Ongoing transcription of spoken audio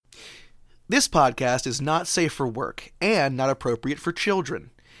This podcast is not safe for work and not appropriate for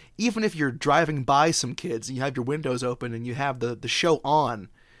children. Even if you're driving by some kids and you have your windows open and you have the show on,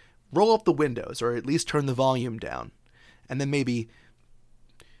 roll up the windows or at least turn the volume down. And then maybe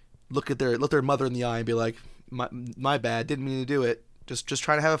look their mother in the eye and be like, my bad, didn't mean to do it. Just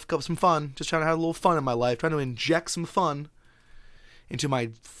trying to have some fun. Just trying to have a little fun in my life. Trying to inject some fun into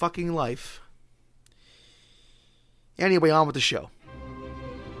my fucking life. Anyway, on with the show.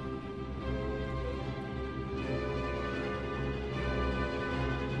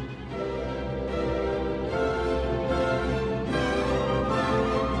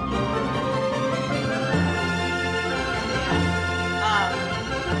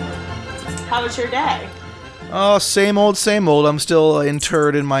 How was your day? Oh, same old, same old. I'm still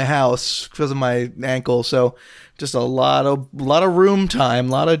interred in my house because of my ankle, so just a lot of room time,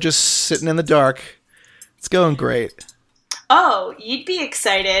 a lot of just sitting in the dark. It's going great. Oh, you'd be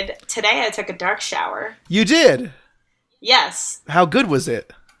excited. Today I took a dark shower. You did? Yes. How good was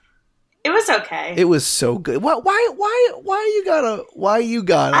it? It was okay. It was so good. Why you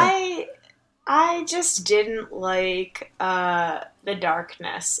gotta? I just didn't like the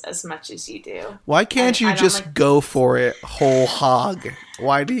darkness as much as you do. Why can't you just go for it whole hog?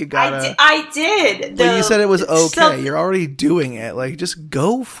 Why do you gotta? I did. But you said it was okay. So, you're already doing it. Like, just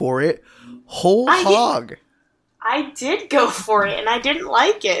go for it whole hog. I did go for it, and I didn't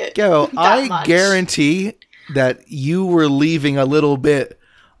like it. I guarantee that you were leaving a little bit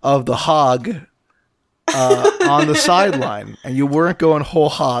of the hog on the sideline, and you weren't going whole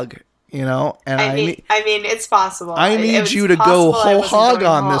hog. You know, and I mean, it's possible. I need you to go whole hog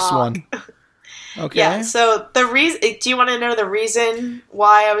on this one. Okay. Yeah. So the reason. Do you want to know the reason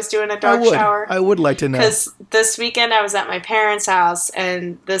why I was doing a dark shower? I would like to know. Because this weekend I was at my parents' house,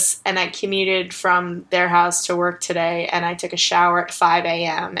 and I commuted from their house to work today, and I took a shower at 5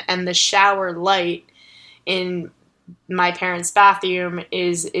 a.m. and the shower light in my parents' bathroom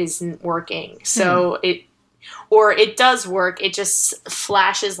isn't working. So it does work. It just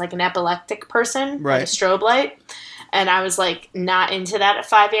flashes like an epileptic person, right? Like a strobe light. And I was like not into that at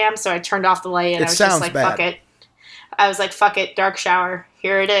 5 a.m. So I turned off the light and I was just like, fuck it. I was like, fuck it, dark shower.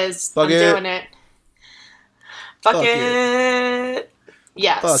 Here it is. I'm doing it. Fuck it.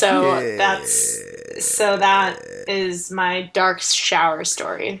 Yeah. Fuck that is my dark shower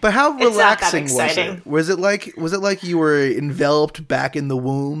story. But how relaxing was it? Was it like you were enveloped back in the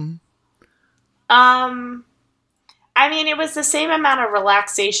womb? I mean, it was the same amount of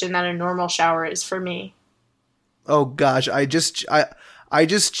relaxation that a normal shower is for me. Oh gosh, I'm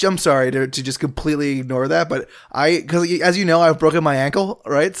sorry to just completely ignore that, but because as you know, I've broken my ankle,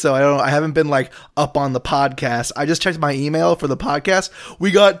 right? So I haven't been like up on the podcast. I just checked my email for the podcast.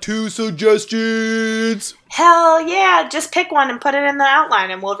 We got 2 suggestions. Hell yeah! Just pick one and put it in the outline,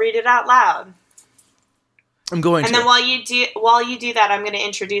 and we'll read it out loud. I'm going to. And then while you do that, I'm going to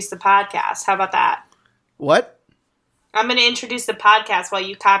introduce the podcast. How about that? What? I'm going to introduce the podcast while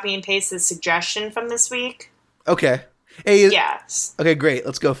you copy and paste the suggestion from this week. Okay. Hey. Yes. Okay, great.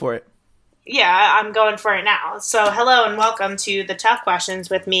 Let's go for it. Yeah, I'm going for it now. So, hello and welcome to the Tough Questions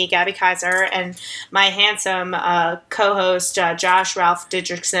with me, Gabby Kaiser, and my handsome co-host, Josh Ralph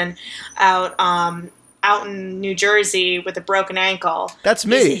Didrikson, out in New Jersey with a broken ankle. That's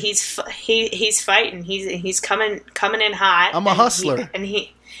me. He's fighting. He's coming in hot. I'm a hustler.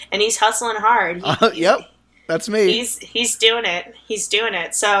 He's hustling hard. Yep. That's me. He's doing it. He's doing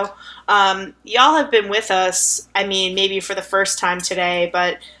it. So, y'all have been with us, I mean, maybe for the first time today,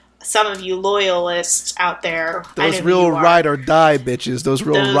 but some of you loyalists out there. Those real ride or die bitches. Those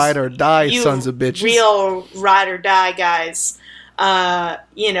ride or die sons of bitches. Real ride or die guys.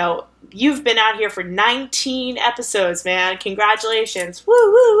 You've been out here for 19 episodes, man. Congratulations. Woo,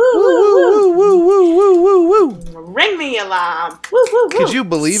 woo, woo, woo, woo, woo, woo, woo, woo, woo. Ring the alarm. Woo, woo, woo. Could you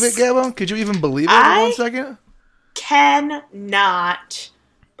believe it, Gabbo? Could you even believe it for 1 second? Cannot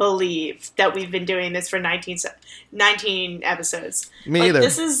believe that we've been doing this for 19 episodes. Me either.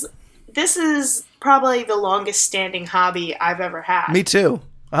 This is probably the longest standing hobby I've ever had. Me too.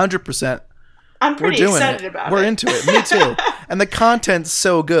 100%. I'm pretty excited about it. We're into it. Me too. And the content's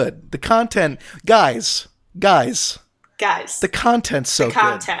so good. The content, guys. The content's so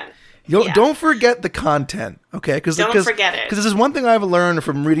good. Don't forget the content, okay? Don't forget it. Because this is one thing I've learned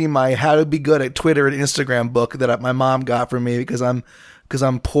from reading my How to Be Good at Twitter and Instagram book that my mom got for me because I'm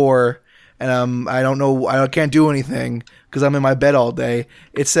poor and I can't do anything because I'm in my bed all day.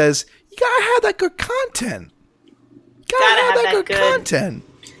 It says you gotta have that good content. Gotta have that good content.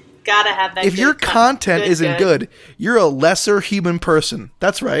 Gotta have that. If your content isn't good, you're a lesser human person.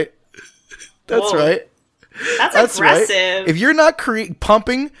 That's right. That's right. That's aggressive. Right. If you're not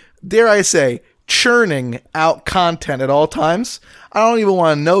pumping, dare I say, churning out content at all times, I don't even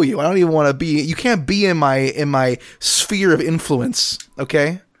want to know you. I don't even want to be. You can't be in my sphere of influence.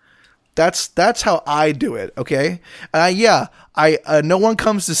 Okay, that's how I do it. Okay, no one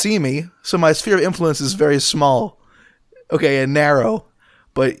comes to see me, so my sphere of influence is very small. Okay, and narrow,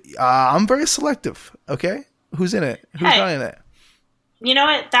 but I'm very selective. Okay, who's in it? Who's not in it? You know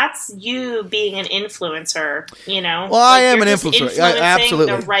what? That's you being an influencer, you know? Well, I am an influencer.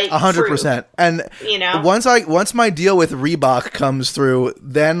 Absolutely. The right 100%. And once my deal with Reebok comes through,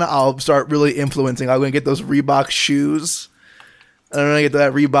 then I'll start really influencing. I'm going to get those Reebok shoes. I'm going to get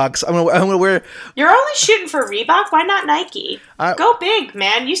that Reeboks. I'm going to wear... You're only shooting for Reebok? Why not Nike? Go big,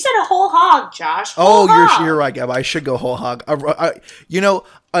 man. You said a whole hog, Josh. You're right, Gab. I should go whole hog.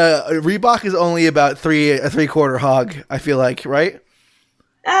 Reebok is only about a three-quarter hog, I feel like, right?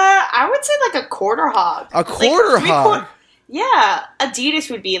 I would say like a quarter hog. A quarter hog? Yeah. Adidas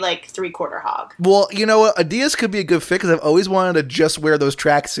would be like three-quarter hog. Well, you know what? Adidas could be a good fit because I've always wanted to just wear those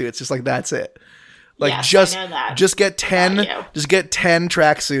tracksuits. Just like that's it. Like yes, I know that. Just get 10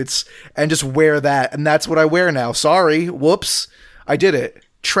 tracksuits and just wear that. And that's what I wear now. Sorry. Whoops. I did it.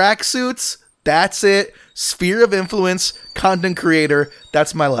 Tracksuits. That's it. Sphere of influence. Content creator.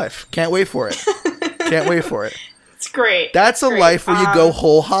 That's my life. Can't wait for it. Can't wait for it. It's great. That's a life where you go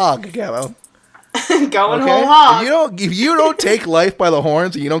whole hog, Gabo. Going whole hog. If you don't take life by the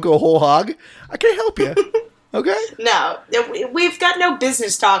horns and you don't go whole hog, I can't help you. Okay? No, we've got no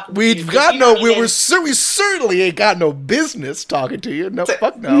business talking. We certainly ain't got no business talking to you. No,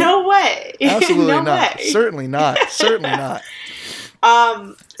 fuck no. No way. Absolutely not. Way. Certainly not. Certainly not.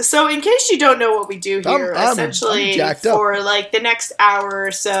 So in case you don't know what we do here, essentially for like the next hour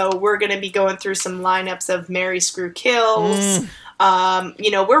or so, we're going to be going through some lineups of Marry, Screw, Kills.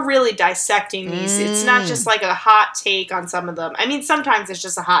 We're really dissecting these. It's not just like a hot take on some of them. I mean, sometimes it's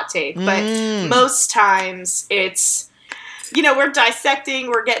just a hot take, but most times it's, we're dissecting,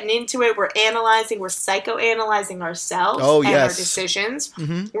 we're getting into it, we're analyzing, we're psychoanalyzing ourselves and our decisions.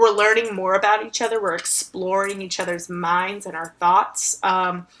 Mm-hmm. We're learning more about each other. We're exploring each other's minds and our thoughts,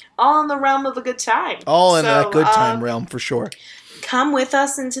 all in the realm of a good time. All in that good time realm, for sure. Come with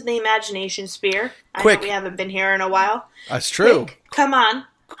us into the imagination sphere. Quick. I know we haven't been here in a while. That's true. Quick, come on.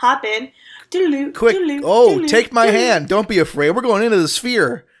 Hop in. Quick. Take my hand. Don't be afraid. We're going into the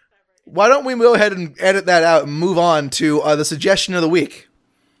sphere. Why don't we go ahead and edit that out and move on to the suggestion of the week?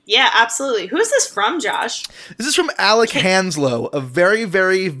 Yeah, absolutely. Who's this from, Josh? This is from Alec Hanslow, a very,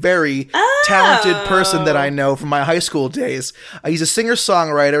 very, very talented person that I know from my high school days. He's a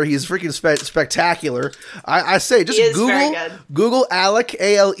singer-songwriter. He's freaking spectacular. I say, just Google Alec,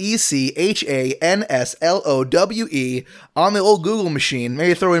 AlecHanslowe on the old Google machine.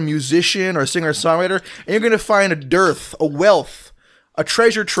 Maybe throw in musician or singer-songwriter, and you're going to find a wealth, a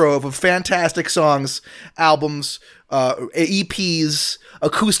treasure trove of fantastic songs, albums, EPs,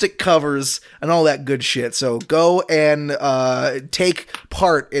 acoustic covers, and all that good shit. So go and take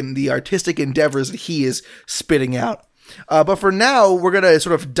part in the artistic endeavors that he is spitting out. But for now, we're going to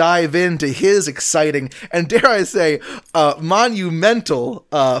sort of dive into his exciting and, dare I say, monumental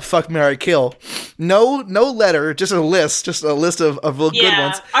Fuck, Marry, Kill. No letter, just a list of good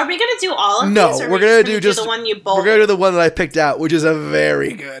ones. Are we going to do all of these? No, we're going to do the one you bolded? We're going to do the one that I picked out, which is a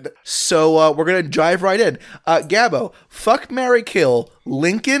very good. So we're going to dive right in. Gabbo, Fuck, Marry, Kill,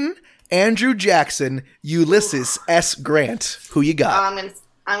 Lincoln, Andrew Jackson, Ulysses S. Grant. Who you got?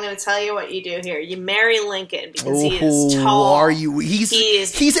 I'm going to tell you what you do here. You marry Lincoln because he is tall. Are you? He's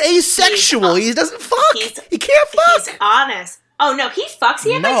asexual. He doesn't fuck. He can't fuck. He's honest. Oh, no, he fucks.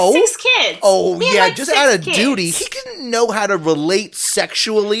 He had like 6 kids. Oh, yeah, just out of duty. He didn't know how to relate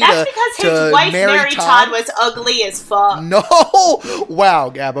sexually That's because his wife, Mary Todd, was ugly as fuck. No. Wow,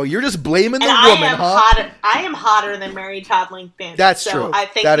 Gabbo, you're just blaming the woman, huh? I am hotter than Mary Todd Lincoln. That's true. I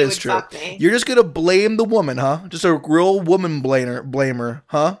think that he is would true. fuck me. You're just going to blame the woman, huh? Just a real woman blamer,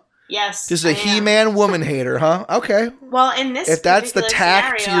 huh? Yes. Just a He-Man woman hater, huh? Okay. Well, in this if that's the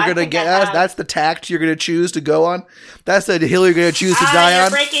tact scenario, you're gonna get, that's the tact you're gonna choose to go on. That's the hill you're gonna choose to die you're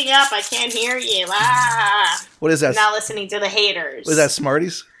on. Breaking up. I can't hear you. What is that? I'm not listening to the haters. Was that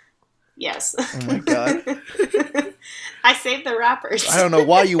Smarties? Yes. Oh my god. I saved the rappers. I don't know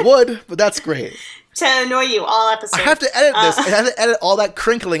why you would, but that's great. To annoy you all episode. I have to edit this. I have to edit all that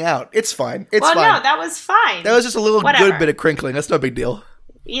crinkling out. It's fine. It's fine. No, that was fine. That was just a little good bit of crinkling. That's no big deal.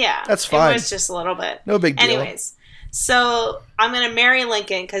 Yeah. That's fine. It was just a little bit. No big deal. Anyways, so I'm going to marry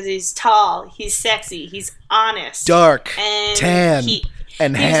Lincoln because he's tall, he's sexy, he's honest. Dark, and tan,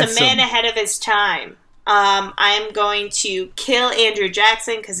 and handsome. He's a man ahead of his time. I'm going to kill Andrew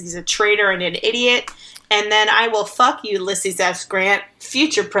Jackson because he's a traitor and an idiot. and then I will fuck Ulysses S. Grant,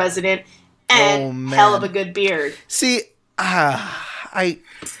 future president, and hell of a good beard. See, my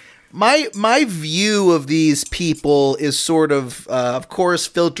view of these people is sort of course,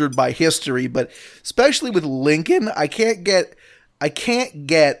 filtered by history, but especially with Lincoln, I can't get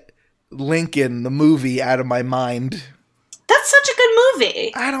Lincoln, the movie, out of my mind. That's such a good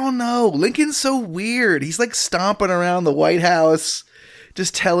movie. I don't know. Lincoln's so weird. He's like stomping around the White House,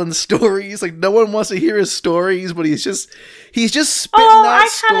 just telling stories. Like, no one wants to hear his stories, but he's just spitting out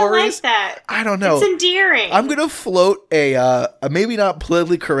stories. I kind of like that. I don't know. It's endearing. I'm gonna float a maybe not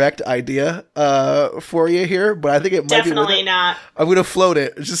politically correct idea for you here, but I think it might definitely not. I'm gonna float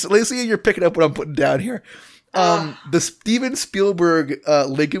it. Just let's see if you're picking up what I'm putting down here. The Steven Spielberg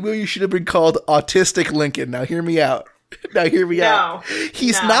Lincoln movie should have been called Autistic Lincoln. Now hear me out. Out.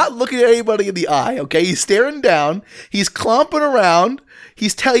 He's not looking at anybody in the eye, okay? He's staring down. He's clomping around. He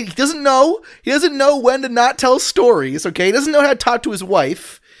doesn't know when to not tell stories, okay? He doesn't know how to talk to his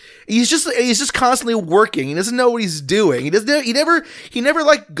wife. He's just constantly working. He doesn't know what he's doing. He never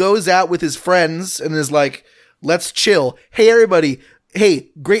like goes out with his friends and is like, "Let's chill. Hey everybody. Hey,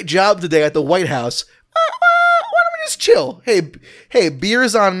 great job today at the White House. Why don't we just chill? Hey,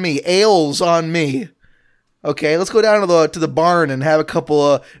 beer's on me. Ale's on me. Okay, let's go down to the barn and have a couple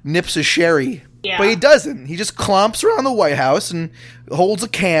of nips of sherry." Yeah. But he doesn't. He just clomps around the White House and holds a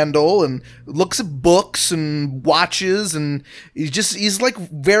candle and looks at books and watches, and he's like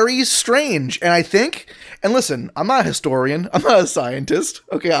very strange. And I think, and listen, I'm not a historian. I'm not a scientist.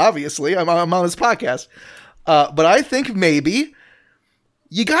 Okay, obviously, I'm on this podcast. But I think maybe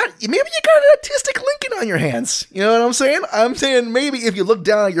you got an autistic Lincoln on your hands. You know what I'm saying? I'm saying maybe if you look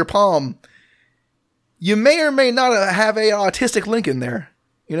down at your palm, you may or may not have an autistic Lincoln there.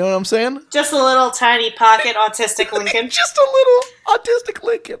 You know what I'm saying? Just a little tiny pocket autistic Lincoln. Just a little autistic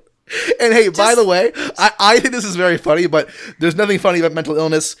Lincoln. And hey, by the way, I think this is very funny, but there's nothing funny about mental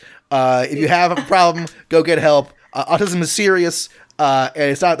illness. If you have a problem, go get help. Autism is serious. And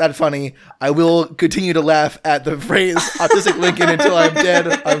it's not that funny. I will continue to laugh at the phrase autistic Lincoln until I'm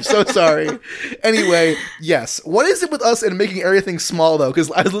dead. I'm so sorry. Anyway, yes. What is it with us and making everything small, though?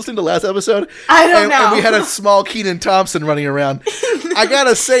 Because I was listening to last episode. I don't know. And we had a small Kenan Thompson running around. I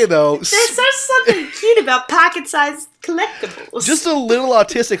gotta say, though. There's something cute about pocket-sized collectibles. Just a little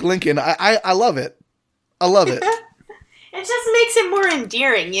autistic Lincoln. I love it. I love it. It just makes it more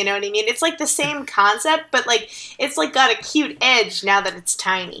endearing, you know what I mean? It's like the same concept, but like it's like got a cute edge now that it's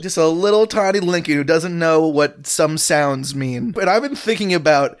tiny. Just a little tiny Lincoln who doesn't know what some sounds mean. But I've been thinking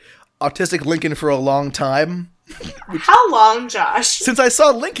about autistic Lincoln for a long time. How long, Josh? Since I saw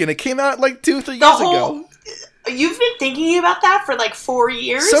Lincoln. It came out like 2-3 years ago. You've been thinking about that for like 4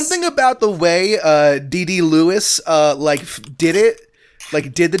 years? Something about the way D.D. Lewis did it,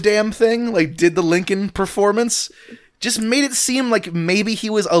 like did the damn thing, like did the Lincoln performance, just made it seem like maybe he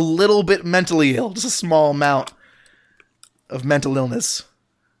was a little bit mentally ill, just a small amount of mental illness.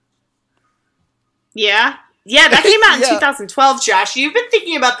 Yeah. Yeah, that came out in 2012, Josh. You've been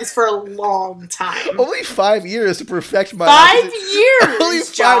thinking about this for a long time. Only 5 years to perfect my... 5 years, Only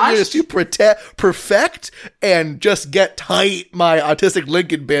 5 Josh. years to perfect and just get tight my autistic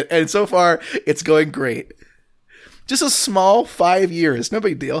Lincoln bit. And so far, it's going great. Just a small 5 years. No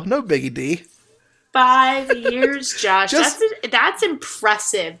big deal. No biggie D. 5 years, Josh. That's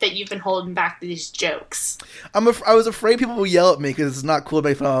impressive that you've been holding back these jokes. I was afraid people will yell at me because it's not cool to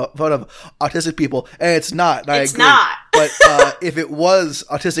make fun of autistic people, and it's not. And it's not. But if it was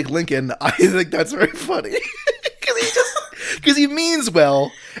autistic Lincoln, I think that's very funny because he means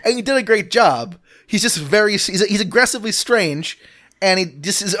well, and he did a great job. He's just he's aggressively strange, and he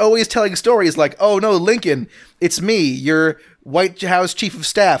just is always telling stories like, "Oh no, Lincoln, it's me, your White House Chief of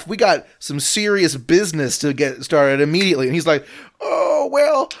Staff. We got some serious business to get started immediately." And he's like, "Oh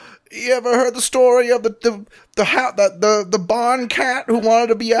well, you ever heard the story of the barn cat who wanted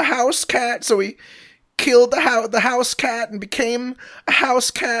to be a house cat? So he killed the house cat and became a house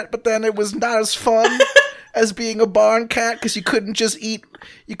cat. But then it was not as fun as being a barn cat because you couldn't just eat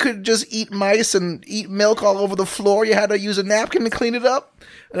mice and eat milk all over the floor. You had to use a napkin to clean it up."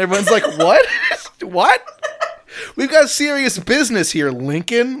 And everyone's like, "What? What? We've got serious business here,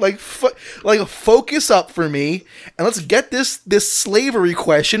 Lincoln. Like focus up for me, and let's get this slavery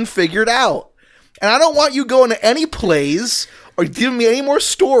question figured out. And I don't want you going to any plays or giving me any more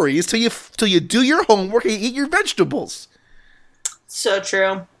stories till you do your homework and eat your vegetables." So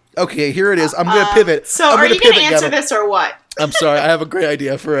true. Okay, here it is. I'm going to pivot. So are you going to answer this or what? I'm sorry. I have a great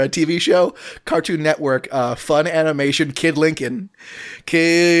idea for a TV show. Cartoon Network, fun animation, Kid Lincoln.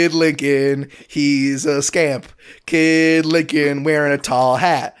 Kid Lincoln, he's a scamp. Kid Lincoln wearing a tall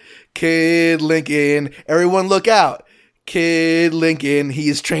hat. Kid Lincoln. Everyone look out. Kid Lincoln.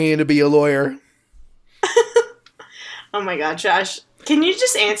 He's trained to be a lawyer. Oh my God, Josh. Can you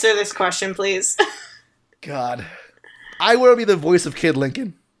just answer this question, please? God. I want to be the voice of Kid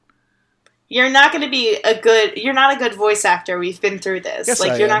Lincoln. You're not going to be you're not a good voice actor. We've been through this. Yes,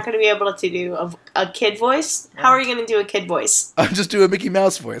 like, I you're am. not going to be able to do a kid voice. How are you going to do a kid voice? I'm just doing a Mickey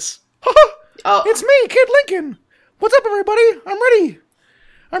Mouse voice. Oh. It's me, Kid Lincoln. What's up, everybody? I'm ready.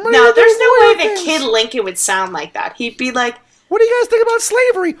 No, there's no way that Kid Lincoln would sound like that. He'd be like, what do you guys think about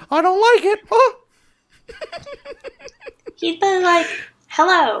slavery? I don't like it. He'd be like,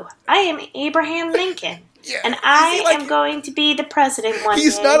 hello, I am Abraham Lincoln. Yeah. And I am going to be the president one day.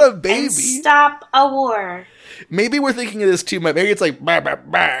 He's not a baby. And stop a war. Maybe we're thinking of this too much. Maybe it's like, bah, bah,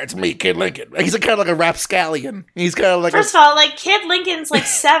 bah, it's me, Kid Lincoln. He's kind of like a rapscallion. He's kind of like First of all, like, Kid Lincoln's like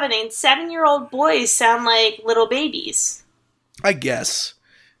 7, and 7-year-old boys sound like little babies. I guess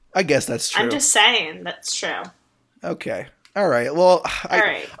that's true. I'm just saying, that's true. Okay. All right. Well,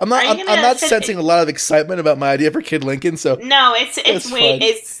 right. I'm not sensing a lot of excitement about my idea for Kid Lincoln. So no,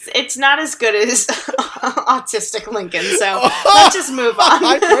 it's not as good as Autistic Lincoln. So let's just move on.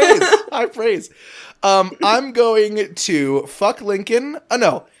 I praise. I'm going to fuck Lincoln.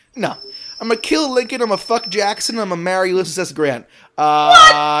 No. I'm gonna kill Lincoln. I'm gonna fuck Jackson. I'm gonna marry Ulysses S. Grant.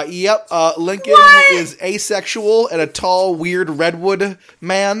 Yep. Lincoln is asexual and a tall, weird redwood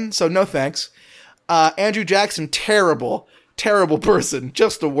man. So no thanks. Andrew Jackson, terrible person,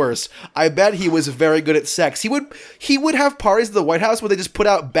 just the worst. I bet he was very good at sex. He would have parties at the White House where they just put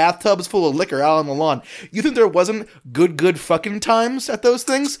out bathtubs full of liquor out on the lawn. You think there wasn't good fucking times at those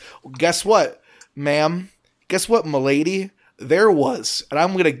things? Well, guess what, ma'am? Guess what, m'lady? There was, and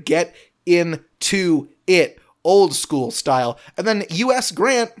I'm gonna get into it, old school style. And then U.S.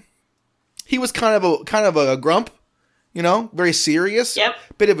 Grant, he was kind of a grump, very serious. Yep.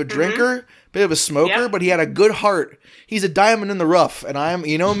 Bit of a drinker. Bit of a smoker, but he had a good heart. He's a diamond in the rough, and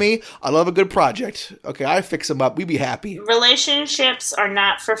me, I love a good project. Okay, I fix him up. We be happy. Relationships are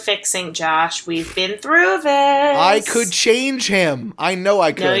not for fixing, Josh. We've been through this. I could change him. I know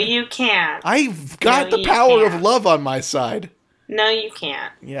I could. No, you can't. I've got the power of love on my side. No, you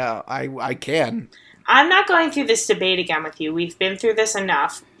can't. Yeah, I can. I'm not going through this debate again with you. We've been through this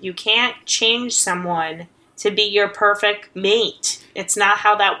enough. You can't change someone to be your perfect mate. It's not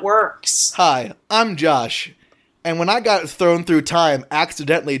how that works. Hi, I'm Josh. And when I got thrown through time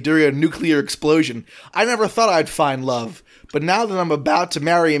accidentally during a nuclear explosion, I never thought I'd find love. But now that I'm about to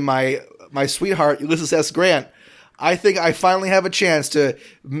marry my sweetheart, Ulysses S. Grant, I think I finally have a chance to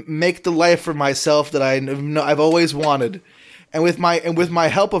make the life for myself that I've always wanted. And with my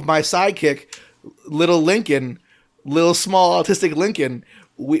help of my sidekick, little small autistic Lincoln,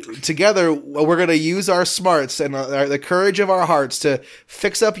 together we're going to use our smarts and the courage of our hearts to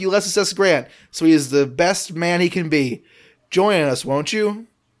fix up Ulysses S. Grant so he is the best man he can be. Join us, won't you?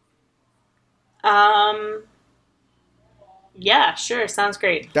 Yeah, sure. Sounds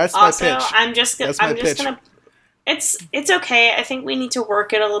great. That's my pitch. I'm just gonna. It's okay. I think we need to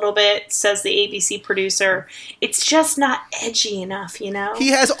work it a little bit, says the ABC producer. It's just not edgy enough, He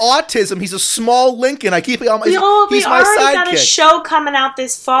has autism. He's a small Lincoln. I keep it on my. He's my sidekick. We already got a show coming out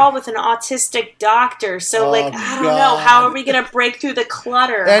this fall with an autistic doctor. So, I don't know. How are we going to break through the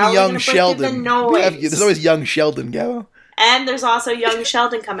clutter? And how young are we Sheldon. Break through the noise? There's always young Sheldon, Go. And there's also young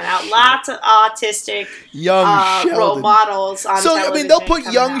Sheldon coming out. Lots of autistic role models on television. They'll put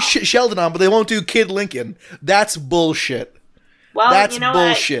young Sheldon on, but they won't do Kid Lincoln. That's bullshit. Well, that's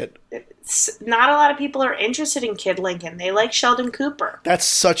bullshit. Not a lot of people are interested in Kid Lincoln. They like Sheldon Cooper. That's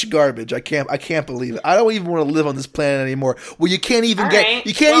such garbage. I can't believe it. I don't even want to live on this planet anymore. Well, you can't even get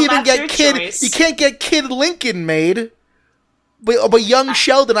Kid Lincoln made. But young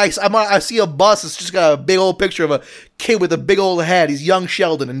Sheldon, I see a bus. It's just got a big old picture of a kid with a big old head. He's young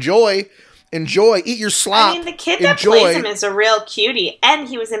Sheldon. Enjoy, eat your slop. The kid that plays him is a real cutie, and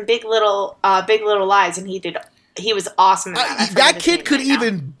he was in Big Little Lies, and he was awesome in that. That kid could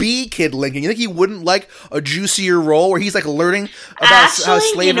even be Kid Lincoln. You think he wouldn't like a juicier role where he's like learning about how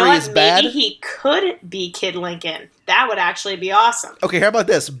slavery is bad? Maybe he could be Kid Lincoln. That would actually be awesome. Okay, how about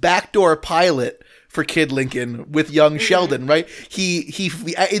this backdoor pilot for Kid Lincoln with young Sheldon, right? He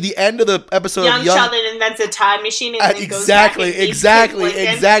at the end of the episode young Sheldon invents a time machine and then exactly.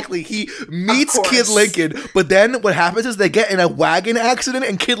 He meets Kid Lincoln, but then what happens is they get in a wagon accident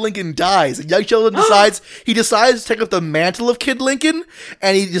and Kid Lincoln dies. And young Sheldon decides to take up the mantle of Kid Lincoln,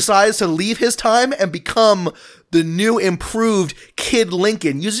 and he decides to leave his time and become the new improved Kid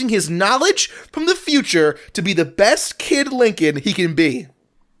Lincoln, using his knowledge from the future to be the best Kid Lincoln he can be.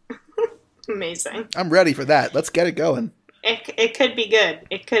 Amazing. I'm ready for that. Let's get it going. It could be good.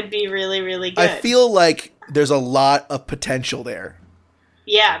 It could be really, really good. I feel like there's a lot of potential there.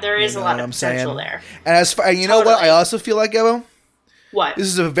 Yeah, there is You a know lot what of I'm potential saying? there. And you know what? I also feel like, Evo? What? This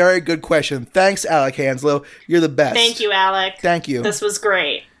is a very good question. Thanks, Alec Hanslow. You're the best. Thank you, Alec. Thank you. This was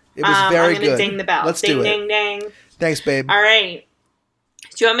great. It was very good. I'm going to ding the bell. Let's ding, do it. Ding, ding, ding. Thanks, babe. All right.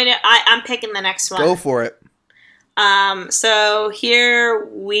 Do you want me to? I'm picking the next one. Go for it. So here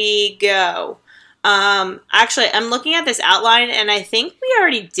we go. Actually, I'm looking at this outline, and I think we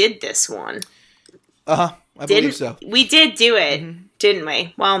already did this one. I believe so. We did do it, didn't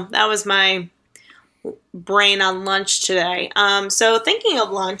we? Well, that was my brain on lunch today. So thinking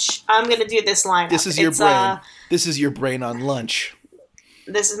of lunch, I'm going to do this lineup. This is your brain. This is your brain on lunch.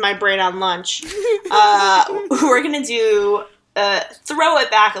 This is my brain on lunch. We're going to do... throw it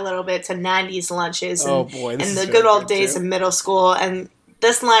back a little bit to 90s lunches and the good old days of middle school. And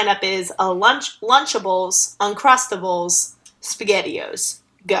this lineup is Lunchables, Uncrustables, SpaghettiOs.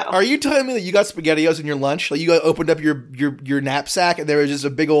 Go. Are you telling me that you got SpaghettiOs in your lunch? Like you opened up your knapsack and there was just a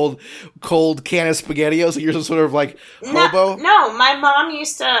big old cold can of SpaghettiOs and you're some sort of like hobo? No, my mom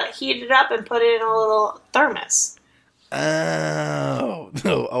used to heat it up and put it in a little thermos. Oh,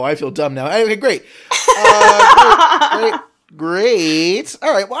 I feel dumb now. Okay, great. Great.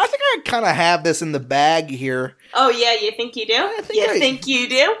 All right. Well, I think I kind of have this in the bag here. Oh, yeah. You think you do? Think you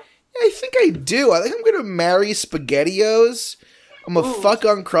do? I think I do. I think I'm going to marry SpaghettiOs. I'm going to fuck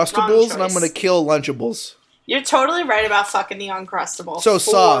Uncrustables, and I'm going to kill Lunchables. You're totally right about fucking the Uncrustables. So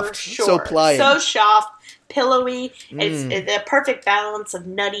soft. Sure. So pliant. So soft. Pillowy. It's the perfect balance of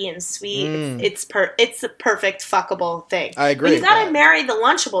nutty and sweet. It's the perfect fuckable thing. I agree. But you gotta marry the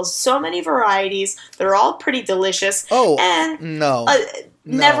Lunchables. So many varieties. They're all pretty delicious. Oh, and no.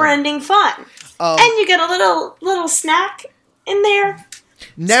 Never-ending fun. And you get a little snack in there.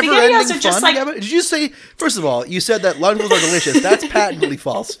 Never-ending fun? Did you say? First of all, you said that Lunchables are delicious. That's patently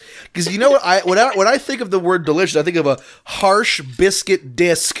false. Because you know what? When I think of the word delicious, I think of a harsh biscuit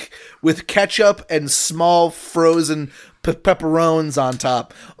disc with ketchup and small frozen pepperones on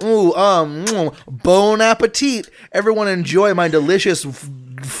top. Ooh, bon appetit! Everyone enjoy my delicious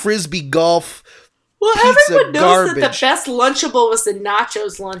frisbee golf. Well, everyone knows that the best Lunchable was the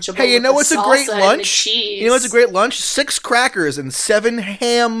Nachos Lunchable. Hey, you know what's a great lunch? You know what's a great lunch? 6 crackers and 7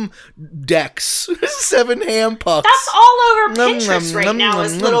 ham decks. 7 ham puffs. That's all over Pinterest right now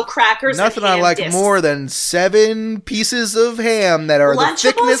is little crackers Nothing and ham I like discs. more than 7 pieces of ham that are Lunchables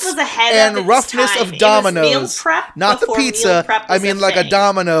the thickness was ahead and roughness of Dominoes. It was meal prep not the pizza. I mean like a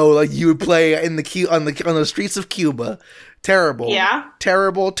domino like you would play in on the streets of Cuba. Terrible. Yeah.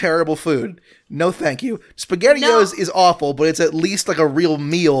 Terrible food. No, thank you. SpaghettiOs is awful, but it's at least like a real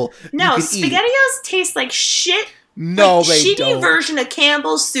meal. No, you can SpaghettiOs taste like shit. No, like they shitty don't. Version of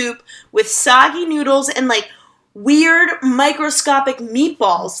Campbell's soup with soggy noodles and like weird microscopic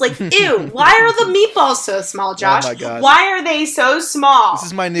meatballs. Like, ew, why are the meatballs so small, Josh? Oh my God. Why are they so small? This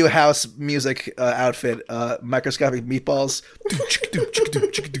is my new house music outfit. Microscopic meatballs.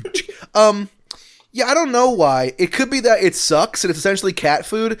 Yeah, I don't know why. It could be that it sucks and it's essentially cat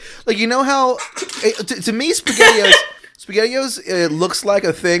food. Like, you know how, to me, SpaghettiOs, it looks like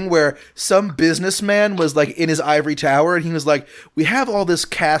a thing where some businessman was like in his ivory tower and he was like, we have all this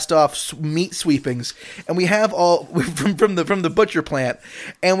cast off meat sweepings and we have all from the butcher plant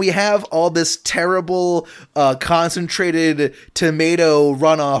and we have all this terrible concentrated tomato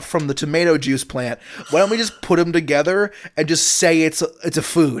runoff from the tomato juice plant. Why don't we just put them together and just say it's a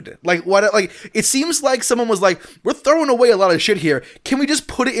food? Like what? Like it seems like someone was like, we're throwing away a lot of shit here. Can we just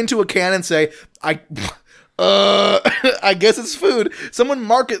put it into a can and say I guess it's food. Someone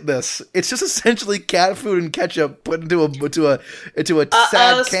market this. It's just essentially cat food and ketchup put into a sad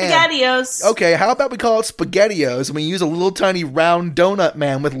can. SpaghettiOs. Okay, how about we call it SpaghettiOs and we use a little tiny round donut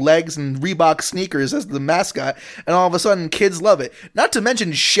man with legs and Reebok sneakers as the mascot, and all of a sudden kids love it. Not to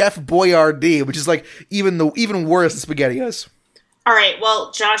mention Chef Boyardee, which is like even worse than SpaghettiOs. All right,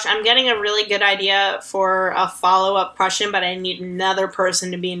 well, Josh, I'm getting a really good idea for a follow-up question, but I need another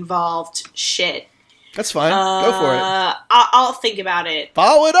person to be involved. Shit. That's fine. Go for it. I'll think about it.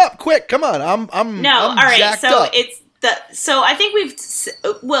 Follow it up, quick! Come on, I'm all right. Jacked So up. So I think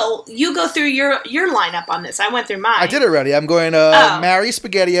you go through your lineup on this. I went through mine. I did already. I'm going to marry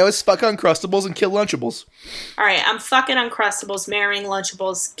SpaghettiOs, fuck Uncrustables, and kill Lunchables. All right, I'm fucking Uncrustables, marrying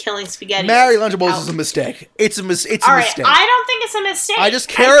Lunchables, killing SpaghettiOs. Marry Lunchables is a mistake. It's a mistake. I don't think it's a mistake. I just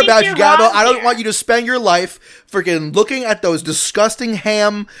care about you, Gabo. I don't want you to spend your life freaking looking at those disgusting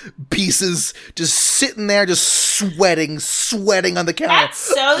ham pieces just sitting there, just sweating on the counter. That's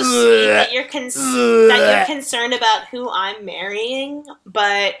so sweet that you're concerned about who I'm marrying,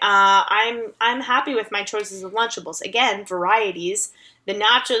 but I'm happy with my choices of Lunchables. Again, varieties. The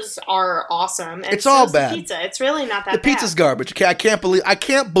nachos are awesome, and it's all so's bad. The pizza. It's really not that bad. The pizza's garbage. Okay, I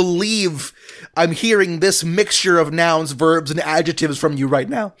can't believe I'm hearing this mixture of nouns, verbs, and adjectives from you right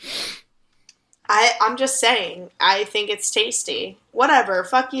now. I'm just saying, I think it's tasty. Whatever,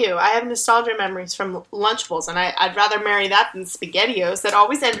 fuck you. I have nostalgia memories from Lunchables, and I'd rather marry that than SpaghettiOs that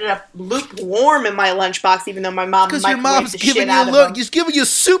always ended up lukewarm in my lunchbox, even though my mom microwaved the shit out of them. She's giving you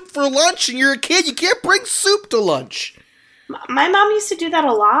soup for lunch, and you're a kid. You can't bring soup to lunch. My mom used to do that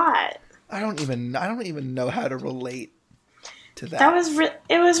a lot. I don't even know how to relate to that.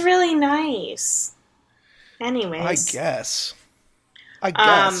 It was really nice. Anyways, I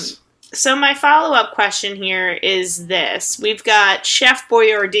guess. So my follow-up question here is this. We've got Chef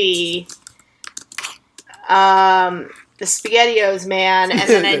Boyardee, the SpaghettiOs man, and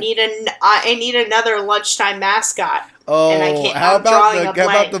then I need another lunchtime mascot. Oh, and how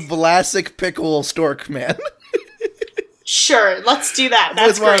about the Vlasic pickle stork man? Sure, let's do that.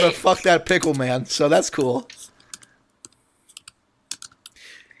 That's great. I wanted to fuck that pickle man, so that's cool.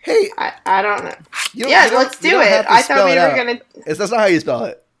 Hey, I don't know. Let's do it. I thought we were gonna. That's not how you spell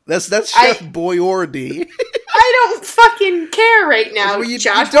it. That's Chef Boyardee. I don't fucking care right now,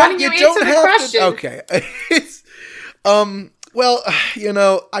 Josh. Why don't you answer the question? Okay. Well,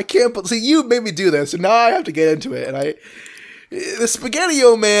 I can't. See, you made me do this, and now I have to get into it. And the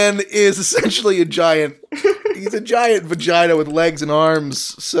SpaghettiO man is essentially a giant. He's a giant vagina with legs and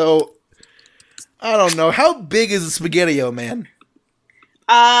arms. So I don't know, how big is the SpaghettiO man?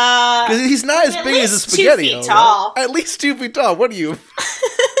 Because he's not as big as a SpaghettiO. 2 feet tall. Right? At least 2 feet tall. What are you?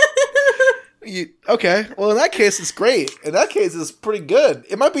 Okay. Well, in that case, it's great. In that case, it's pretty good.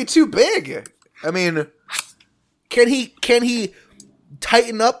 It might be too big. I mean, can he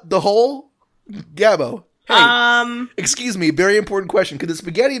tighten up the hole? Gabbo. Hey, excuse me. Very important question. Could the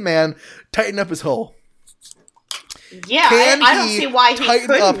spaghetti man tighten up his hole? Yeah, I don't see why he couldn't.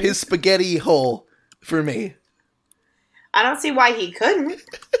 Tighten up his spaghetti hole for me. I don't see why he couldn't.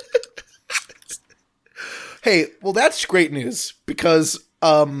 Hey, well, that's great news because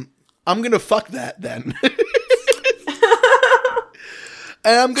I'm gonna fuck that then,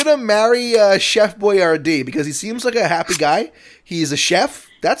 and I'm gonna marry Chef Boyardee because he seems like a happy guy. He's a chef.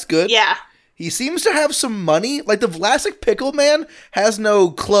 That's good. Yeah. He seems to have some money. Like the Vlasic pickle man has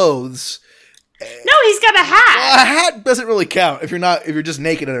no clothes. No, he's got a hat. Well, a hat doesn't really count if you're just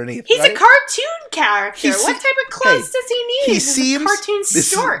naked underneath. He's right? a cartoon character. What type of clothes does he need? He seems cartoon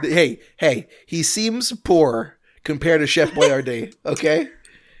stork. Hey, he seems poor compared to Chef Boyardee. Okay,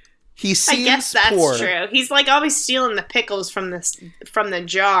 he seems. I guess that's poor. true. He's like always stealing the pickles from the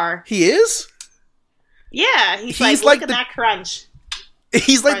jar. He is. Yeah, he's like look at that crunch.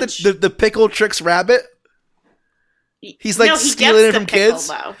 He's like the pickle tricks rabbit. He's like stealing it from kids.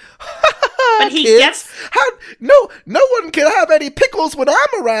 Though. But he gets no one can have any pickles when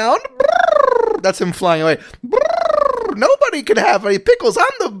I'm around. That's him flying away. Nobody can have any pickles. I'm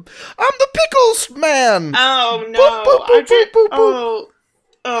the pickles man. Oh no!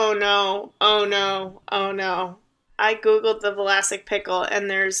 Oh no! Oh no! Oh no! I googled the Vlasic pickle, and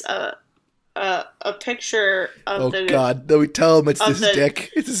there's a picture of the. Oh God! No, we tell him it's his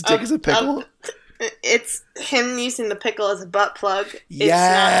dick. It's his dick as a pickle. It's him using the pickle as a butt plug.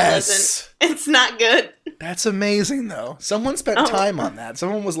 Yes. It's not good. That's amazing, though. Someone spent time on that.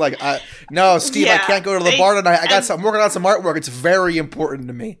 Someone was like, no, Steve, I can't go to the bar tonight. I'm working on some artwork. It's very important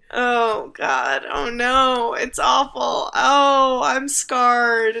to me. Oh, God. Oh, no. It's awful. Oh, I'm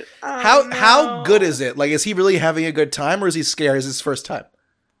scarred. Oh, how good is it? Like, is he really having a good time, or is he scared? Is it his first time?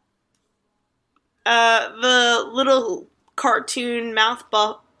 The little cartoon mouth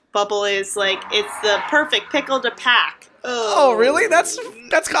bubble is like, it's the perfect pickle to pack. Oh, really? That's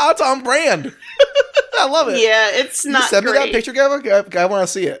on brand. I love it. Yeah, it's not send great. Me that picture, Gavin? I want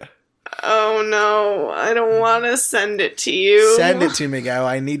to see it. Oh, no. I don't want to send it to you. Send it to me, Gavin.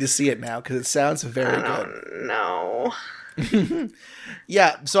 I need to see it now because it sounds very good. No.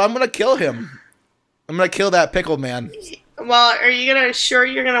 Yeah, so I'm going to kill him. I'm going to kill that pickle man. Well, are you going to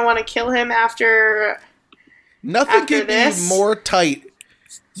you're going to want to kill him after Nothing can be more tight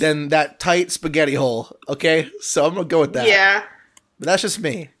than that tight spaghetti hole, okay? So I'm going to go with that. Yeah. But that's just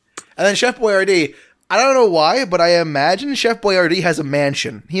me. And then Chef Boyardee, I don't know why, but I imagine Chef Boyardee has a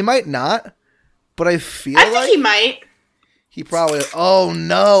mansion. He might not, but I think he might. He probably... Oh,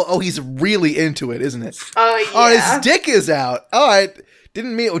 no. Oh, he's really into it, isn't it? Oh, yeah. Oh, his dick is out. Oh, I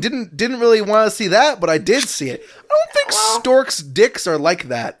didn't really want to see that, but I did see it. I don't think storks' dicks are like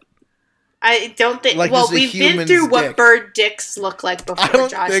that. I don't think. Like well, just a we've been human's through what dick. bird dicks look like I before,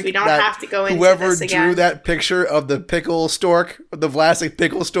 don't Josh. think We don't that have to go into whoever this again. drew that picture of the pickle stork, the plastic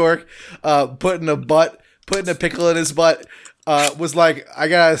pickle stork, putting a pickle in his butt, was like, I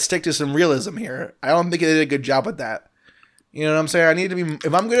gotta stick to some realism here. I don't think they did a good job with that. You know what I'm saying? I need to be,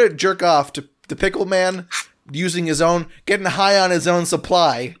 if I'm gonna jerk off to the pickle man using his own, getting high on his own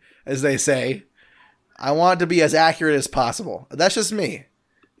supply, as they say, I want it to be as accurate as possible. That's just me,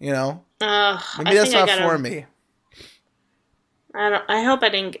 you know. Maybe that's not for me. I hope I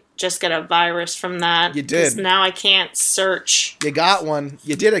didn't just get a virus from that. You did. Now I can't search. You got one.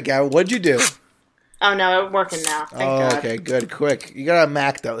 You did it, guy. What'd you do? Oh no, it's working now. Thank God. Okay, good, quick. You got a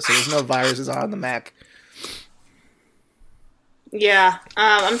Mac though, so there's no viruses on the Mac. Yeah,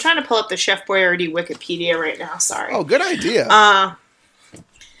 I'm trying to pull up the Chef Boyardee Wikipedia right now. Sorry. Oh, good idea.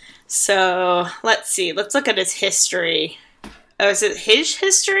 So let's see. Let's look at his history. Oh, is it his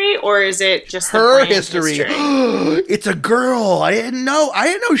history or is it just her the brand history? It's a girl. I didn't know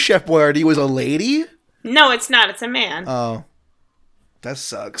Chef Boyardee was a lady. No, it's not. It's a man. Oh, that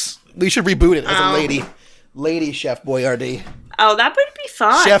sucks. We should reboot it as a lady Chef Boyardee. Oh, that would be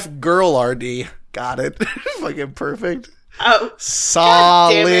fun. Chef Girl RD. Got it. Fucking perfect. Oh,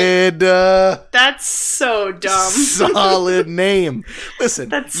 solid. That's so dumb. Solid name. Listen,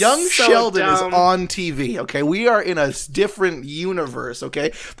 That's Young so Sheldon dumb. is on TV, okay? We are in a different universe,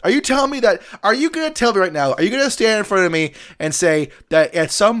 okay? Are you telling me that, are you going to tell me right now, are you going to stand in front of me and say that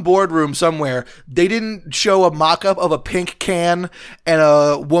at some boardroom somewhere, they didn't show a mock-up of a pink can and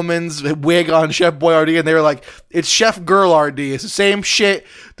a woman's wig on Chef Boyardee, and they were like, it's Chef Girl RD. It's the same shit.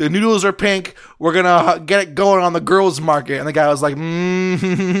 The noodles are pink. We're going to get it going on the girls' market. And the guy was like,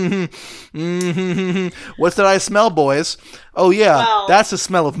 what's that I smell, boys? Oh, yeah, well, that's the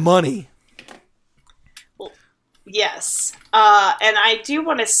smell of money. Well, yes. And I do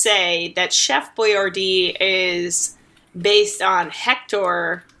want to say that Chef Boyardee is based on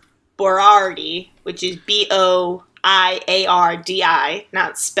Hector Boiardi, which is Boiardi,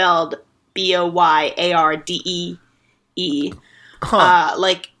 not spelled Boyardee.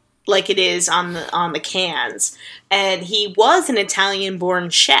 Like it is on the cans, and he was an Italian-born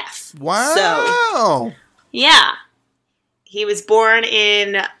chef. Wow! So, yeah, he was born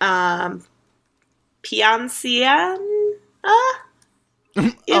in Piacenza,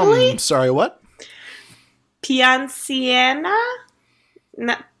 Italy. Sorry, what? Piacenza,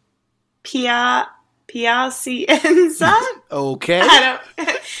 not Piacenza. Okay.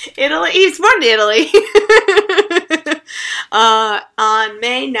 Italy. He's born in Italy. On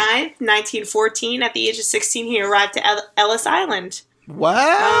May 9th, 1914, at the age of 16, he arrived to Ellis Island.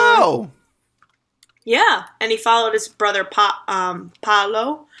 Wow. Yeah, and he followed his brother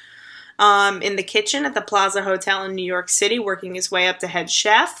Paolo in the kitchen at the Plaza Hotel in New York City, working his way up to head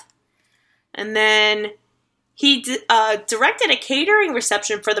chef. And then he directed a catering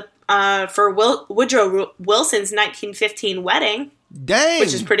reception for Woodrow Wilson's 1915 wedding. Dang.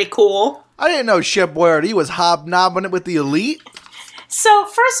 Which is pretty cool. I didn't know Chef Boyardee was hobnobbing it with the elite. So,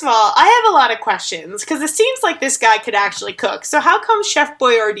 first of all, I have a lot of questions, because it seems like this guy could actually cook. So how come Chef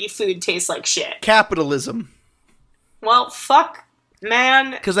Boyardee food tastes like shit? Capitalism. Well, fuck,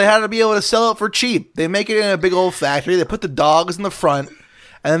 man. Because they had to be able to sell it for cheap. They make it in a big old factory. They put the dogs in the front,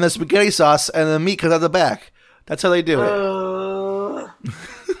 and then the spaghetti sauce, and the meat comes out the back. That's how they do it.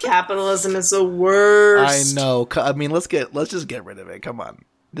 Capitalism is the worst. I know. I mean, let's just get rid of it. Come on,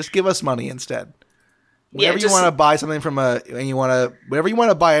 just give us money instead. Whenever you want to buy something whenever you want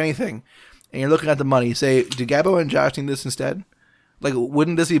to buy anything, and you're looking at the money, say, do Gabbo and Josh need this instead? Like,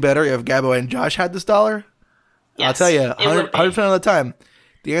 wouldn't this be better if Gabbo and Josh had this dollar? Yes, I'll tell you, 100% of the time,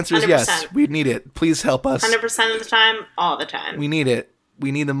 the answer is 100%. Yes. We need it. Please help us. 100% of the time, all the time. We need it.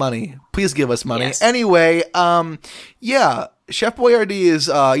 We need the money. Please give us money. Yes. Anyway, yeah, Chef Boyardee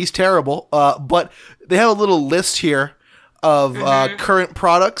is he's terrible. But they have a little list here of current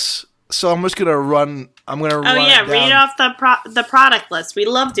products. So I'm just gonna run. Oh yeah, read off the product list. We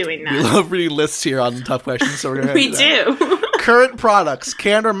love doing that. We love reading lists here on Tough Questions. So we're gonna we do. Current products: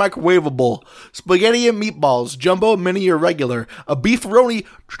 canned or microwavable, spaghetti and meatballs, jumbo, mini or regular, a beefaroni,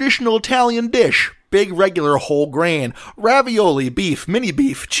 traditional Italian dish. Big, regular, whole grain, ravioli, beef, mini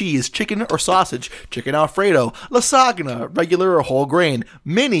beef, cheese, chicken or sausage, chicken Alfredo, lasagna, regular or whole grain,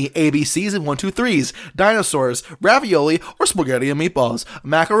 mini, ABCs and 1, 2, 3s, dinosaurs, ravioli or spaghetti and meatballs,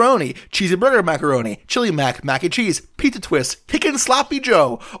 macaroni, cheesy burger macaroni, chili mac, mac and cheese, pizza twist, chicken sloppy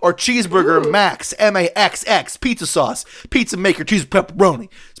joe, or cheeseburger max, MAXX, pizza sauce, pizza maker, cheese pepperoni,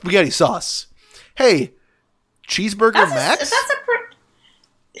 spaghetti sauce. Hey, cheeseburger max?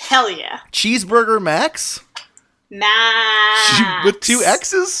 Hell yeah. Cheeseburger Max? Max. With 2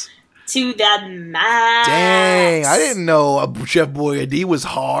 X's? to the max. Dang, I didn't know Chef Boyardee was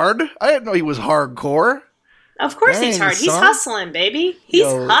hard. I didn't know he was hardcore. Of course he's hard. He's hustling, baby. He's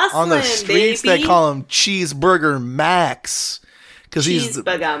hustling, on the streets, baby. they call him Cheeseburger Max. Because he's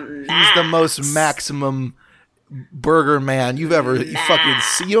the most maximum burger man you've ever fucking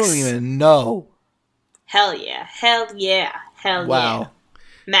seen. You don't even know. Hell yeah. Hell yeah. Hell yeah.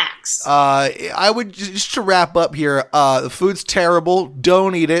 Max. I would just to wrap up here. The food's terrible.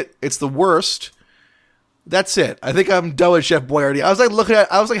 Don't eat it. It's the worst. That's it. I think I'm done with Chef Boyardee. I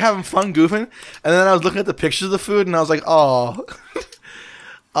was like having fun goofing, and then I was looking at the pictures of the food, and I was like, oh, it's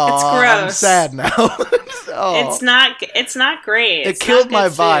gross. I'm sad now. It's not great. It killed my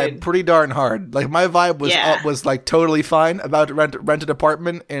vibe pretty darn hard. Like my vibe was like totally fine about to rent an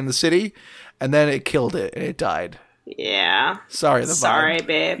apartment in the city, and then it killed it and it died. Yeah. Sorry,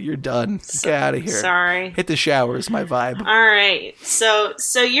 babe. You're done. Get out of here. Sorry. Hit the showers, my vibe. All right. So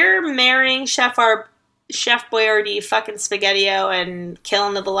you're marrying Chef Boyardee, fucking Spaghetti-O, and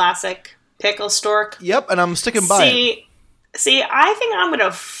killing the Vlasic pickle stork. Yep, and I'm sticking by it. See, I think I'm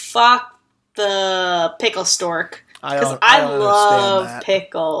gonna fuck the pickle stork because I love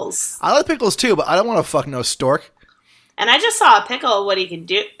pickles. I like pickles too, but I don't want to fuck no stork. And I just saw a picture of what he can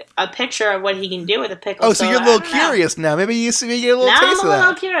do with a pickle. Oh, so you're a little curious now. Maybe you get a little taste of that. Now I'm a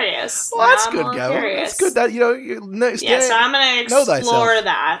little curious. Well, that's good, Gavin. That's good that so I'm going to explore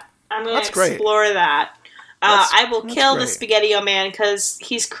that. I'm going to explore that. I will kill the Spaghetti-O man because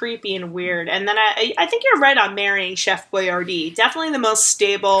he's creepy and weird. And then I think you're right on marrying Chef Boyardee. Definitely the most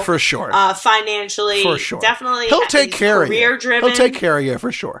stable. For sure. Financially. For sure. Definitely. He'll take care of you. Career-driven. He'll take care of you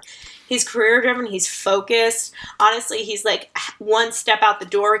for sure. He's career-driven. He's focused. Honestly, he's like one step out the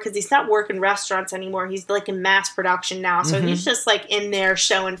door because he's not working restaurants anymore. He's like in mass production now. So he's just like in there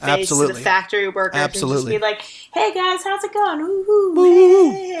showing face to the factory workers. Absolutely. And just be like, hey guys, how's it going?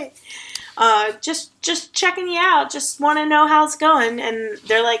 Woo-hoo, hey. Just checking you out. Just want to know how it's going. And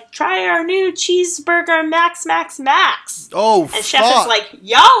they're like, try our new cheeseburger Max. Oh, and Chef is like,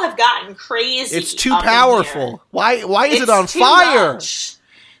 y'all have gotten crazy. It's too powerful. Why is it on fire? Much.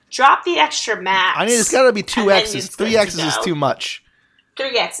 Drop the extra max. I mean, it's got to be 2 X's. 3 X's is too much.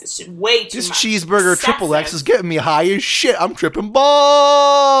 3 X's is way too much. This cheeseburger triple X is getting me high as shit. I'm tripping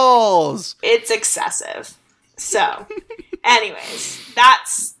balls. It's excessive. So, anyways,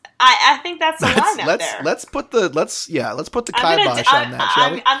 I think that's the line out there. Let's put the kibosh on that,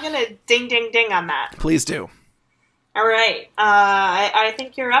 shall we? I'm gonna ding on that. Please do. All right. I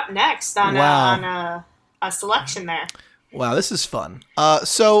think you're up next on a selection there. Wow, this is fun.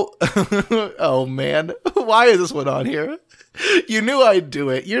 Oh man, why is this one on here? You knew I'd do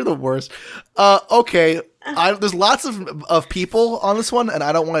it. You're the worst. Okay, there's lots of people on this one, and